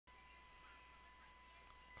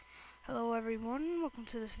Hello everyone, welcome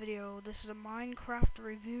to this video. This is a Minecraft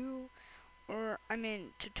review, or I mean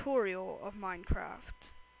tutorial of Minecraft.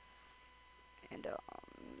 And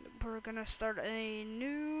we're gonna start a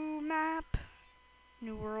new map,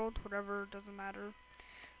 new world, whatever, doesn't matter.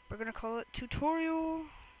 We're gonna call it tutorial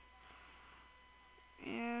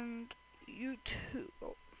and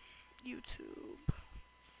YouTube. YouTube.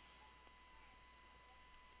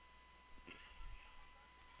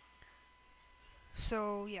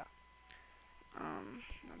 So yeah,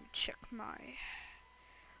 let me check my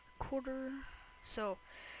recorder. So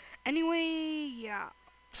anyway, yeah.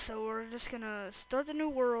 So we're just gonna start the new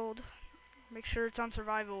world. Make sure it's on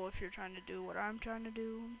survival if you're trying to do what I'm trying to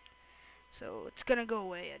do. So it's gonna go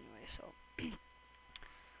away anyway, so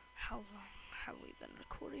how long have we been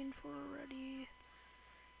recording for already?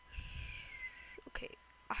 Okay,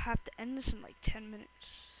 I have to end this in like 10 minutes.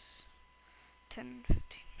 10, 15 minutes.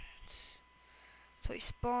 So he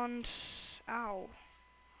spawned, ow.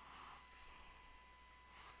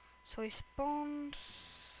 So he spawned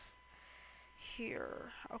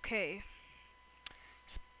here. Okay.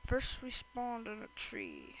 First we spawned in a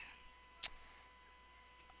tree.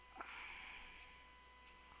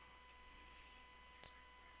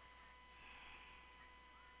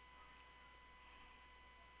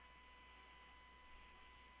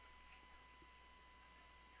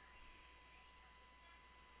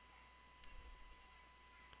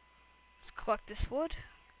 Let's collect this wood.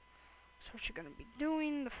 That's what you're gonna be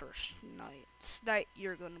doing the first night that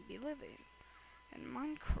you're gonna be living in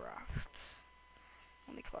Minecraft.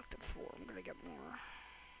 Only collected 4. I'm gonna get more.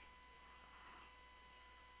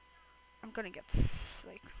 I'm gonna get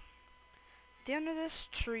like the end of this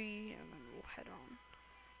tree, and then we'll head on.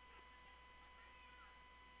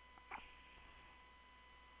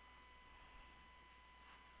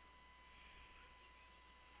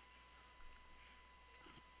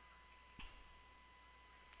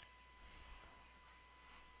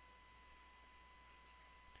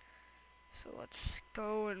 So let's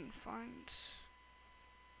go and find.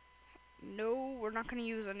 No, we're not gonna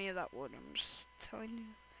use any of that wood. I'm just telling you,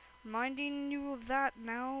 reminding you of that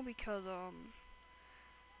now because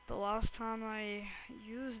the last time I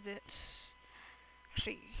used it,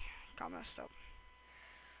 actually got messed up.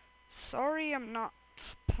 Sorry, I'm not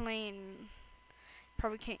playing.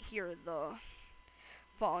 Probably can't hear the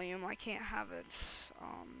volume. I can't have it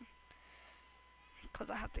because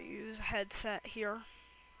I have to use a headset here.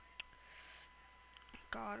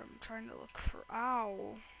 God, I'm trying to look for.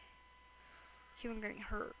 Ow! Keep on getting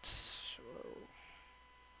hurt. So,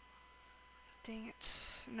 dang it!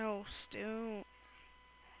 No, still.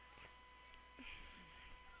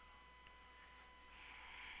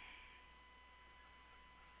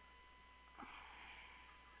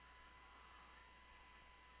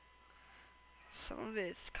 Some of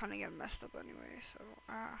it's kind of getting messed up anyway. So,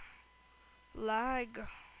 lag.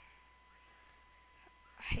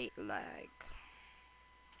 I hate lag.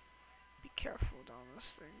 Be careful down this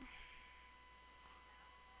thing.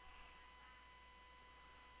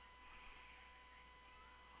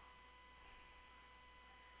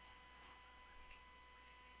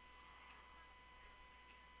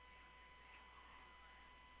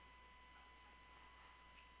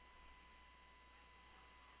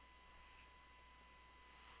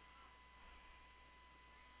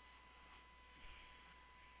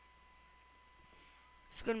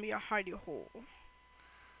 It's gonna be a hidey hole.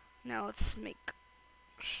 Now let's make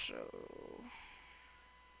so.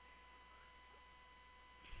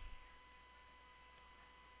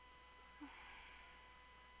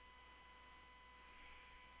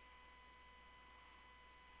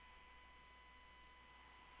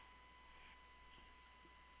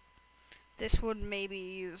 This would maybe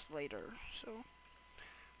use later, so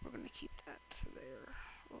we're gonna keep that there.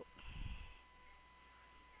 Oh.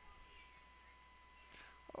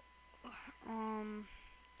 Oh.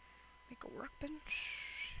 Make a workbench.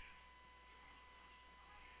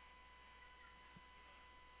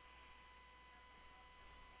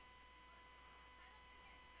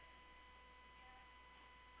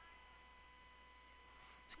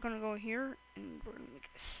 It's gonna go here, and we're gonna make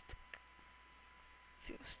a stick.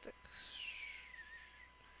 Few sticks.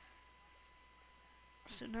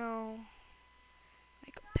 So now,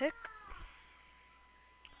 make a pick.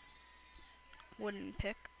 Wooden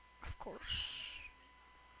pick, of course.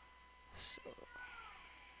 So,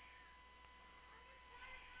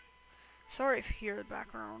 sorry if you hear the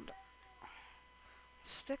background.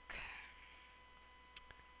 Stick.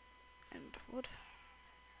 And wood.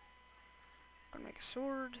 Gonna make a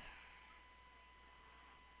sword.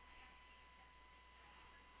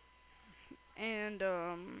 And,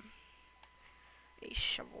 a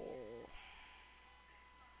shovel.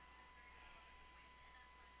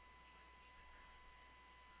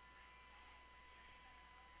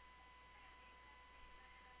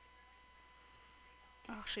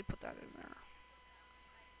 I'll actually put that in there.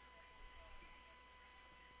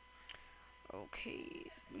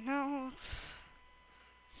 Okay, now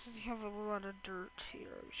since we have a lot of dirt here,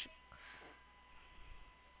 we should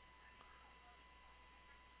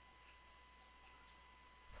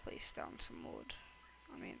place down some wood.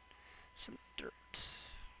 I mean, some dirt.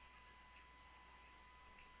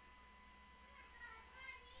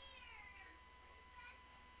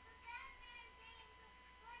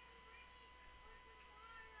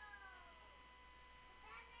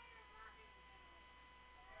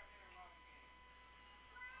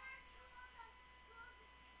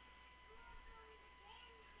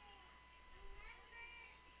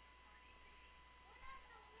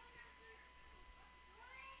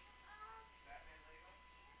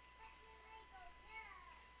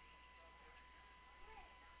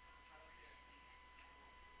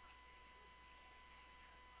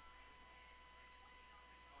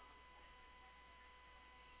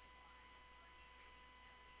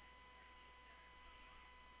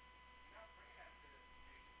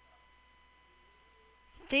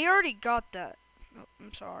 They already got that. Oh,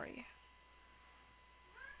 I'm sorry.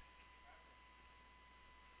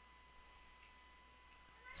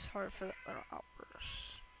 Sorry for that little outburst.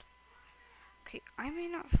 Okay, I may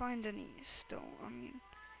not find any stone. I mean,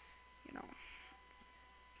 you know.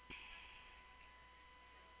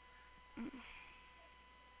 Mm.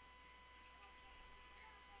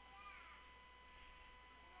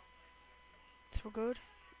 So good.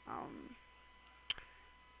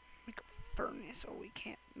 Make a furnace. Oh, we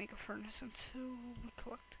can't make a furnace until we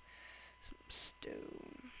collect some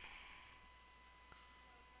stone.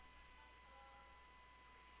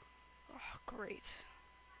 Oh, great.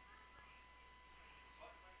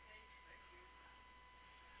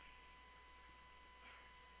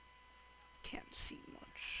 Can't see much.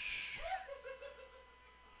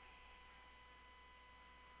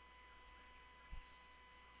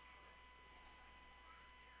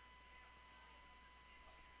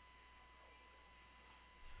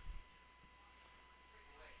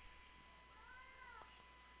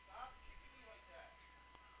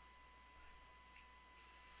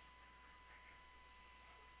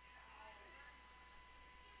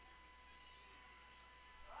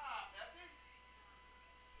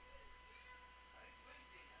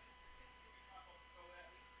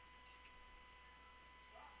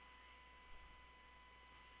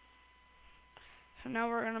 So now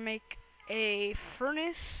we're gonna make a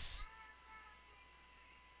furnace,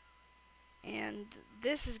 and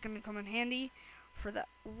this is gonna come in handy for that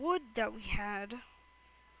wood that we had.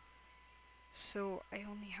 So I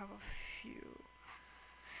only have a few.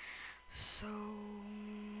 So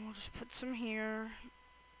we'll just put some here,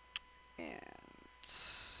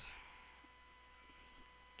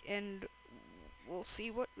 and we'll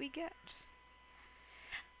see what we get.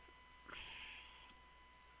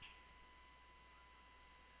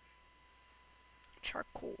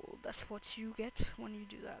 Charcoal, that's what you get when you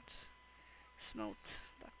do that. Smelt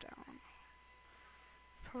that down.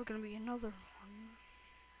 Probably gonna be another one.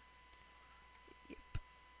 Yep.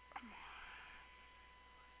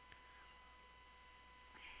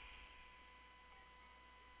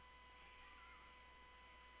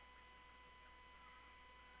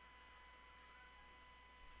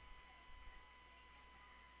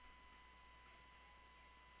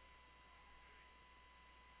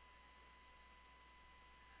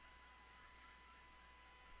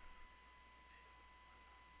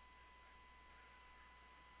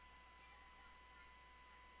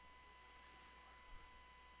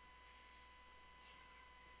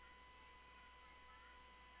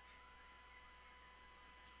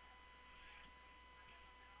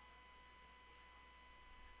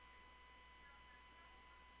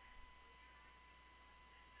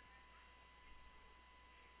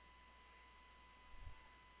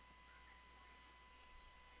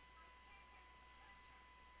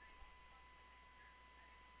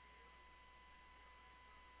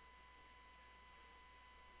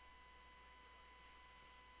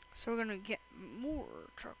 So we're gonna get more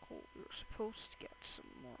charcoal. We were supposed to get some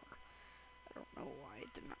more. I don't know why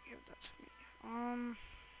it did not give that to me.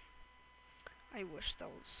 I wish that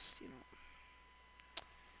was, you know,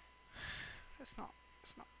 it's not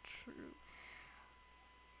true.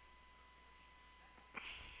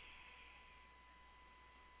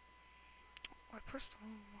 I pressed the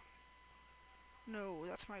wrong one. No,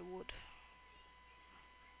 that's my wood.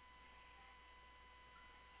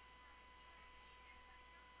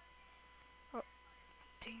 Oh,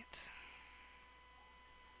 dang it.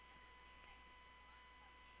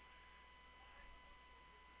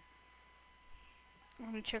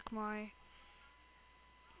 Let me check my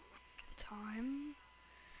time.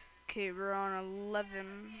 Okay, we're on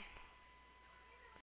 11.